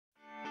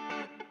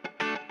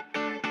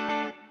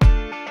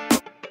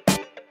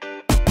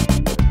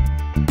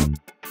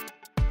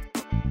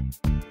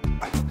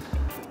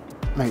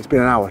Mate, it's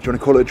been an hour. Do you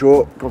want to call it a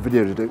draw? Got a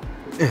video to do.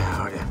 Yeah,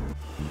 right, yeah.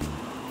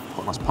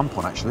 Quite a nice pump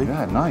on, actually.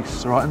 Yeah, nice.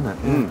 It's all right, isn't it?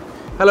 Yeah.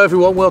 Hello,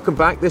 everyone. Welcome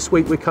back. This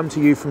week we come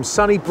to you from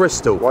sunny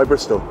Bristol. Why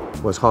Bristol?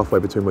 Well, it's halfway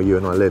between where you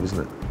and I live,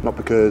 isn't it? Not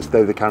because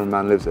Dave the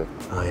cameraman lives here.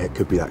 Oh, yeah, it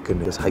could be that,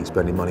 couldn't it? Just hate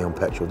spending money on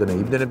petrol, doesn't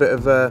he? You've been doing a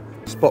bit of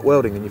spot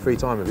welding in your free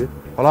time, have you?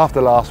 Well,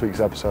 after last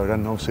week's episode,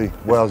 and obviously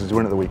Wales is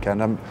winning at the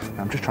weekend, I'm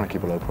just trying to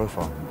keep a low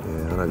profile.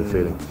 Yeah, I know the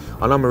feeling.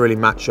 And I'm a really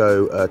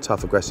macho,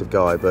 tough, aggressive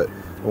guy, but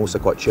I'm also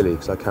quite chilly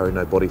because I carry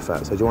no body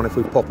fat. So do you want if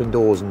we pop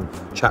indoors and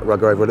chat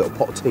rugger over a little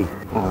pot of tea?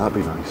 Oh, that'd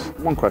be nice.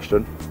 One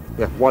question.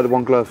 Yeah. Why the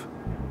one glove?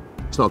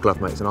 It's not a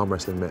glove, mate. It's an arm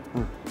wrestling mitt.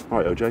 All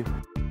right, OJ.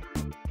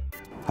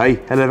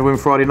 Hey, hell of a win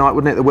Friday night,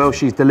 wouldn't it? The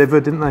Welshies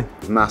delivered, didn't they?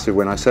 Massive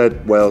win. I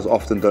said Wales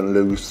often don't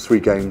lose 3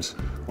 games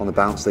on the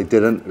bounce. They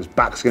didn't. It was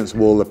backs against the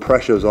wall. The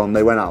pressure was on.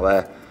 They went out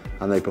there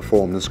and they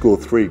performed and scored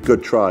 3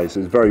 good tries. It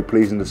was very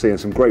pleasing to see, and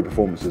some great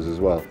performances as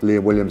well.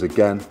 Liam Williams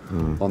again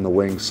on the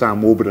wing.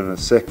 Sam Warburton at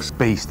 6.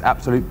 Beast,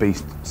 absolute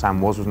beast. Sam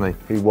was, wasn't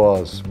he? He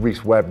was.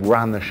 Reece Webb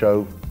ran the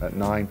show at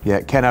 9. Yeah,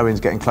 Ken Owen's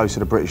getting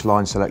closer to British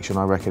line selection,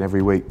 I reckon,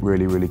 every week.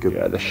 Really, really good.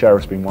 Yeah, the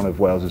Sheriff's been one of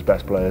Wales's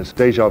best players.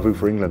 Deja vu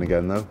for England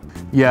again, though.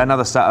 Yeah,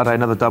 another Saturday,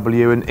 another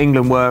W, and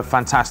England were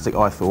fantastic,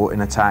 I thought,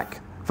 in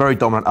attack. Very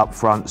dominant up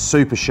front,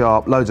 super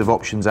sharp, loads of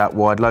options out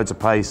wide, loads of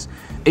pace.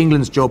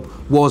 England's job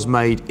was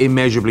made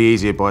immeasurably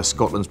easier by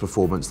Scotland's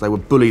performance. They were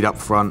bullied up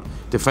front.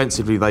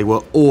 Defensively, they were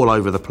all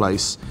over the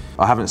place.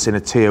 I haven't seen a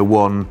tier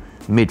 1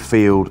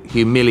 midfield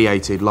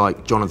humiliated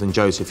like Jonathan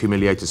Joseph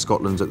humiliated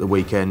Scotland at the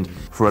weekend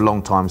for a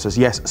long time. So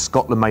yes,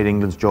 Scotland made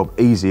England's job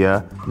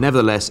easier.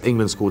 Nevertheless,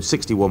 England scored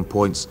 61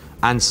 points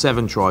and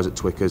 7 tries at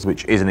Twickers,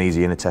 which isn't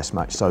easy in a test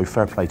match. So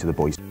fair play to the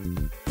boys.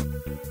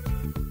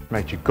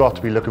 Mate, you've got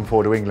to be looking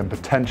forward to England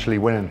potentially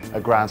winning a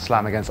Grand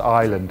Slam against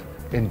Ireland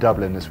in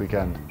Dublin this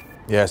weekend.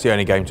 Yeah, it's the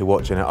only game to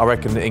watch in it. I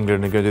reckon that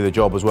England are going to do the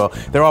job as well.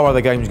 There are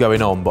other games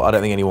going on, but I don't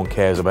think anyone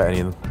cares about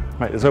any of them.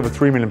 Mate, there's over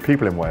 3 million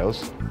people in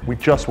Wales. We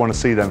just want to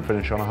see them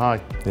finish on a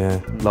high.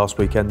 Yeah, last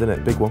weekend, didn't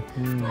it? Big one.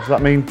 Does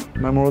that mean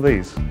no more of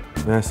these?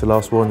 Yeah, it's the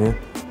last one, yeah.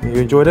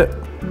 You enjoyed it?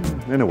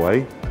 In a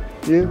way.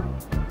 You?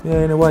 Yeah,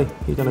 in a way.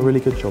 You've done a really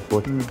good job,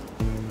 boy.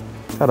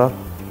 Ta-da.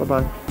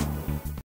 Bye-bye.